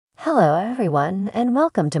Hello everyone and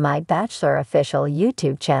welcome to my Bachelor official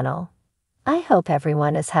YouTube channel. I hope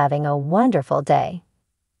everyone is having a wonderful day.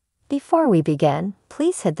 Before we begin,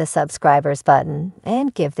 please hit the subscribers button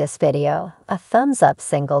and give this video a thumbs up.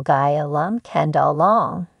 Single guy alum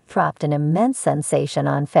Kendall dropped an immense sensation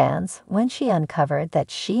on fans when she uncovered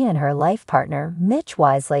that she and her life partner Mitch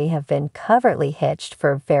Wisely have been covertly hitched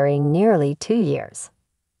for very nearly 2 years.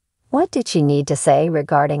 What did she need to say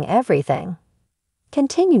regarding everything?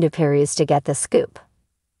 Continue to peruse to get the scoop.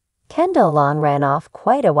 Kendall ran off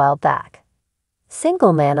quite a while back.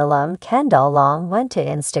 Single man alum Kendall went to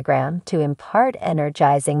Instagram to impart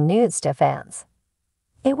energizing news to fans.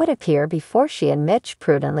 It would appear before she and Mitch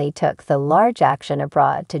prudently took the large action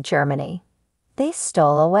abroad to Germany, they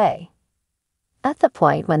stole away. At the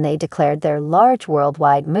point when they declared their large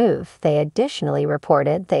worldwide move, they additionally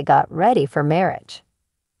reported they got ready for marriage.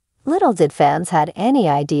 Little did fans had any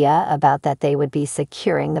idea about that they would be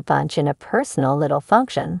securing the bunch in a personal little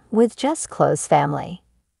function with just close family.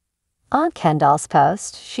 On Kendall's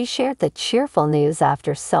post, she shared the cheerful news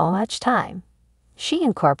after so much time. She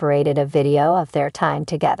incorporated a video of their time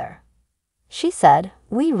together. She said,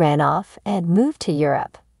 "We ran off and moved to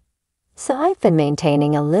Europe. So I've been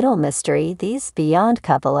maintaining a little mystery these beyond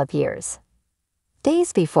couple of years.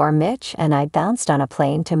 Days before Mitch and I bounced on a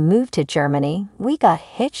plane to move to Germany, we got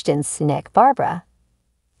hitched in Santa Barbara."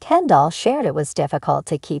 Kendall shared it was difficult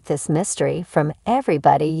to keep this mystery from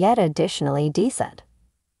everybody, yet additionally decent.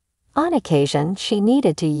 On occasion, she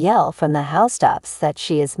needed to yell from the housetops that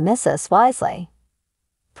she is Mrs. Wisely.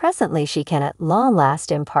 Presently, she can at long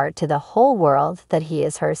last impart to the whole world that he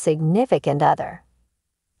is her significant other.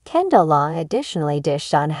 Kendall additionally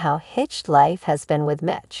dished on how hitched life has been with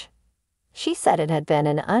Mitch. She said it had been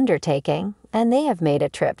an undertaking, and they have made a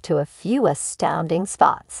trip to a few astounding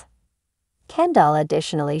spots. Kendall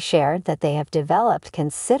additionally shared that they have developed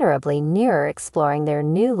considerably nearer exploring their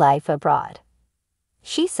new life abroad.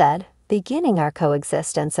 She said, "Beginning our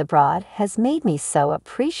coexistence abroad has made me so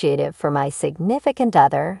appreciative for my significant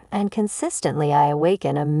other, and consistently I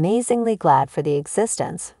awaken amazingly glad for the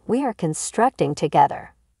existence we are constructing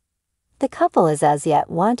together." The couple is as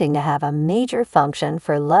yet wanting to have a major function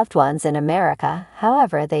for loved ones in America,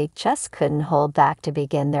 however they just couldn't hold back to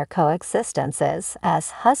begin their coexistences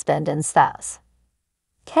as husband and spouse.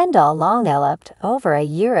 Kendall eloped over a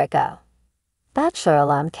year ago. Bachelor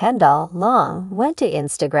alum Kendall went to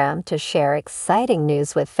Instagram to share exciting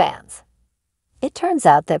news with fans. It turns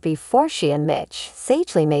out that before she and Mitch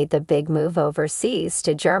sagely made the big move overseas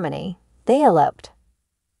to Germany, they eloped.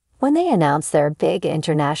 When they announced their big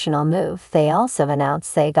international move, they also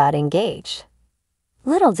announced they got engaged.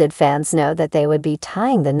 Little did fans know that they would be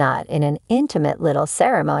tying the knot in an intimate little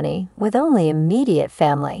ceremony with only immediate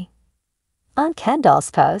family. On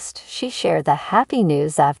Kendall's post, she shared the happy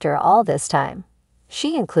news after all this time.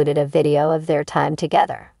 She included a video of their time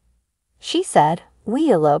together. She said,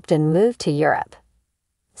 "We eloped and moved to Europe.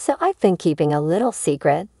 So I've been keeping a little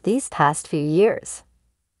secret these past few years.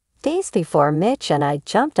 Days before Mitch and I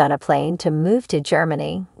jumped on a plane to move to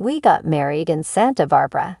Germany, we got married in Santa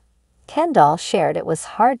Barbara." Kendall shared it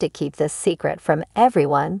was hard to keep this secret from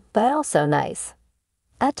everyone, but also nice.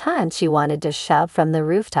 At times she wanted to shout from the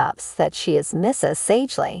rooftops that she is Mrs.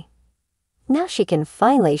 Sagely. Now she can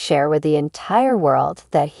finally share with the entire world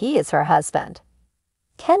that he is her husband.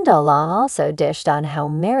 Kendall also dished on how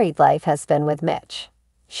married life has been with Mitch.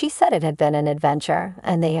 She said it had been an adventure,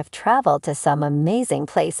 and they have traveled to some amazing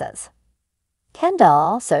places. Kendall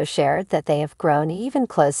also shared that they have grown even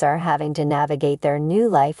closer, having to navigate their new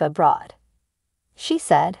life abroad. She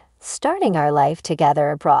said, "Starting our life together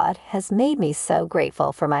abroad has made me so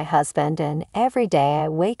grateful for my husband, and every day I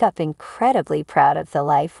wake up incredibly proud of the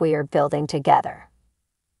life we are building together."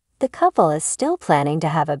 The couple is still planning to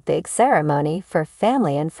have a big ceremony for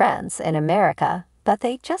family and friends in America, but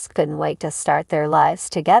they just couldn't wait to start their lives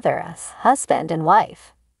together as husband and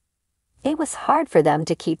wife. It was hard for them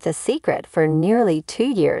to keep the secret for nearly 2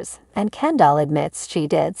 years, and Kendall admits she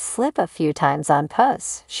did slip a few times on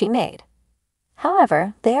posts she made.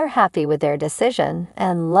 However, they are happy with their decision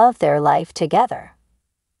and love their life together.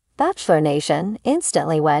 Bachelor Nation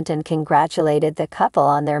instantly went and congratulated the couple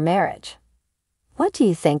on their marriage. What do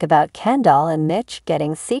you think about Kendall and Mitch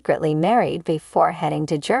getting secretly married before heading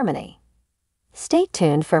to Germany? Stay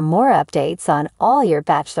tuned for more updates on all your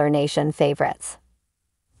Bachelor Nation favorites.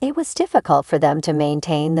 It was difficult for them to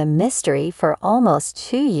maintain the mystery for almost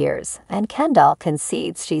 2 years, and Kendall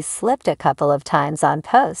concedes she slipped a couple of times on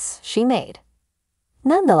posts she made.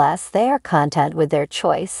 Nonetheless, they are content with their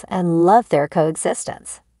choice and love their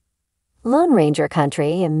coexistence. Lone Ranger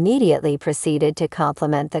Country immediately proceeded to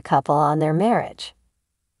compliment the couple on their marriage.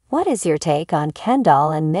 What is your take on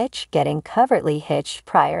Kendall and Mitch getting covertly hitched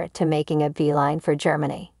prior to making a beeline for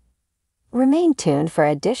Germany? Remain tuned for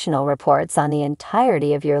additional reports on the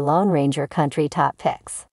entirety of your Lone Ranger country top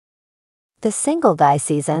picks. The single guy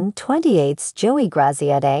season 28's Joey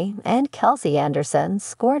Graziadei and Kelsey Anderson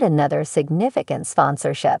scored another significant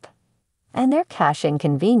sponsorship, and their cash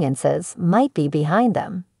inconveniences might be behind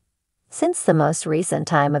them. Since the most recent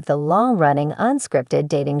time of the long-running unscripted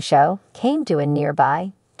dating show came to a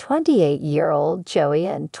nearby, 28-year-old Joey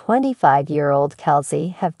and 25-year-old Kelsey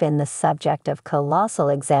have been the subject of colossal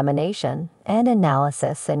examination and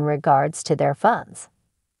analysis in regards to their funds.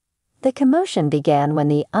 The commotion began when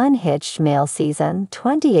the unhitched male season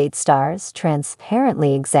 28 stars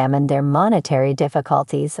transparently examined their monetary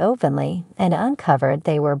difficulties openly and uncovered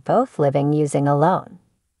they were both living using a loan.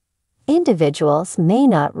 Individuals may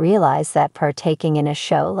not realize that partaking in a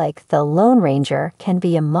show like The Lone Ranger can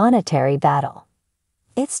be a monetary battle.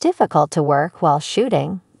 It's difficult to work while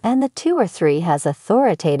shooting, and the 2 or 3 has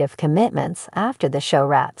authoritative commitments after the show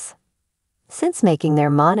wraps. Since making their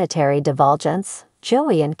monetary divulgence,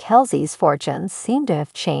 Joey and Kelsey's fortunes seem to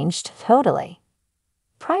have changed totally.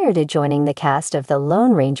 Prior to joining the cast of The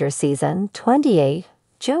Lone Ranger season 28,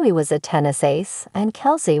 Joey was a tennis ace and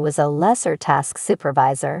Kelsey was a lesser task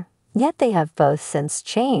supervisor, yet they have both since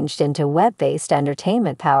changed into web-based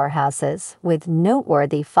entertainment powerhouses with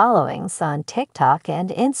noteworthy followings on TikTok and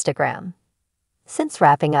Instagram. Since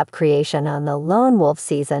wrapping up creation on The Lone Wolf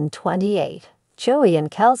season 28, Joey and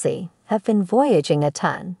Kelsey have been voyaging a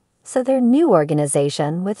ton, so their new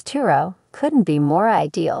organization with Turo couldn't be more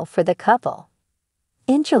ideal for the couple.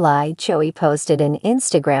 In July, Joey posted an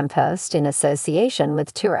Instagram post in association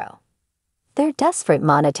with Turo. Their desperate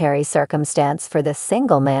monetary circumstance for the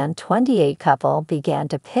single-man 28 couple began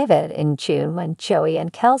to pivot in June when Joey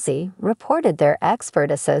and Kelsey reported their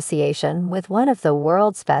expert association with one of the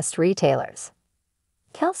world's best retailers.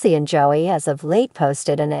 Kelsey and Joey as of late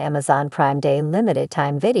posted an Amazon Prime Day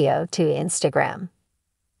limited-time video to Instagram.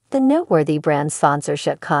 The noteworthy brand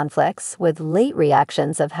sponsorship conflicts with late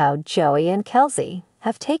reactions of how Joey and Kelsey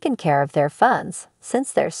have taken care of their funds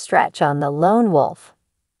since their stretch on The Lone Wolf.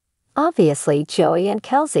 Obviously, Joey and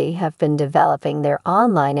Kelsey have been developing their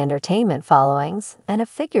online entertainment followings and have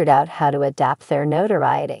figured out how to adapt their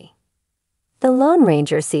notoriety. The Lone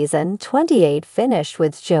Ranger season 28 finished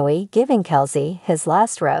with Joey giving Kelsey his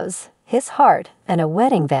last rose, his heart, and a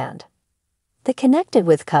wedding band. The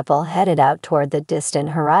connected-with couple headed out toward the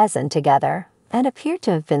distant horizon together and appeared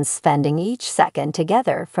to have been spending each second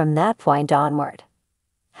together from that point onward.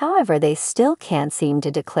 However, they still can't seem to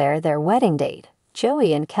declare their wedding date.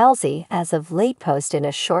 Joey and Kelsey as of late posted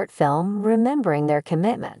a short film remembering their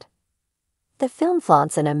commitment. The film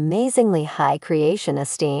flaunts an amazingly high creation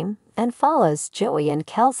esteem and follows Joey and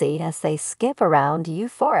Kelsey as they skip around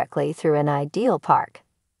euphorically through an ideal park.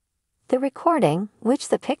 The recording, which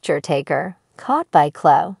the picture taker, caught by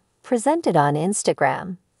Chloe, presented on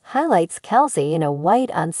Instagram, highlights Kelsey in a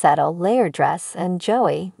white unsettled layer dress and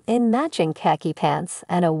Joey in matching khaki pants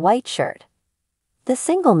and a white shirt. The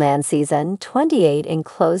single man season 28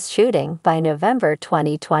 enclosed shooting by November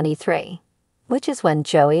 2023, which is when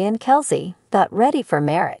Joey and Kelsey got ready for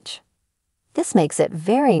marriage. This makes it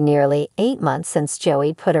very nearly 8 months since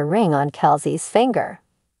Joey put a ring on Kelsey's finger,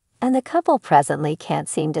 and the couple presently can't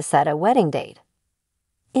seem to set a wedding date.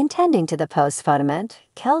 Intending to the postponement,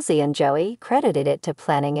 Kelsey and Joey credited it to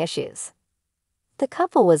planning issues. The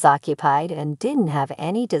couple was occupied and didn't have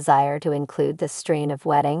any desire to include the strain of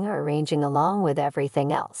wedding arranging along with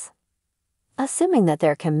everything else. Assuming that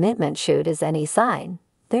their commitment shoot is any sign,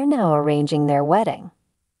 they're now arranging their wedding.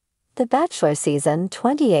 The Bachelor season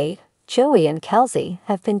 28, Joey and Kelsey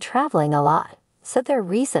have been traveling a lot, so their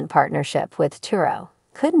recent partnership with Turo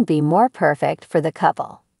couldn't be more perfect for the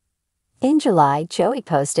couple. In July, Joey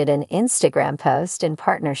posted an Instagram post in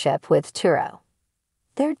partnership with Turo.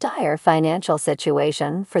 Their dire financial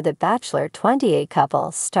situation for the Bachelor 28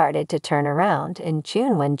 couple started to turn around in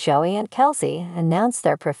June when Joey and Kelsey announced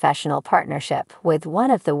their professional partnership with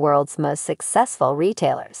one of the world's most successful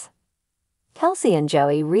retailers. Kelsey and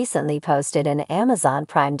Joey recently posted an Amazon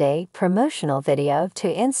Prime Day promotional video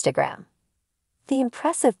to Instagram. The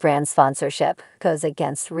impressive brand sponsorship goes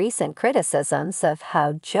against recent criticisms of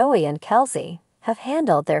how Joey and Kelsey have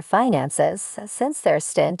handled their finances since their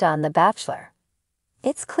stint on The Bachelor.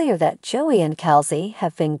 It's clear that Joey and Kelsey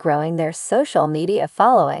have been growing their social media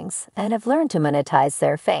followings and have learned to monetize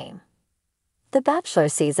their fame. The Bachelor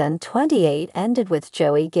season 28 ended with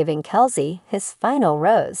Joey giving Kelsey his final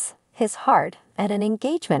rose, his heart, and an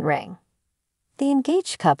engagement ring. The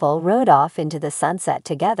engaged couple rode off into the sunset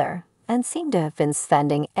together, and seem to have been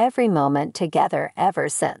spending every moment together ever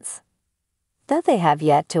since. Though they have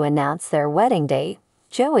yet to announce their wedding date,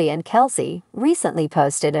 Joey and Kelsey recently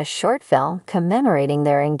posted a short film commemorating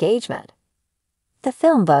their engagement. The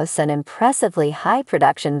film boasts an impressively high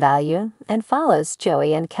production value and follows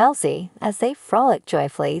Joey and Kelsey as they frolic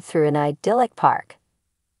joyfully through an idyllic park.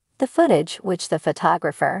 The footage, which the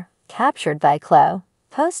photographer, captured by Chloe,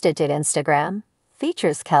 posted to Instagram,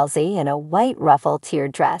 features Kelsey in a white ruffle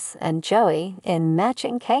tiered dress and Joey in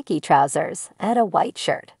matching khaki trousers and a white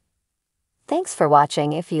shirt. Thanks for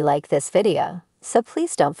watching. If you like this video, so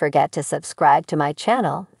please don't forget to subscribe to my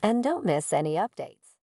channel and don't miss any updates.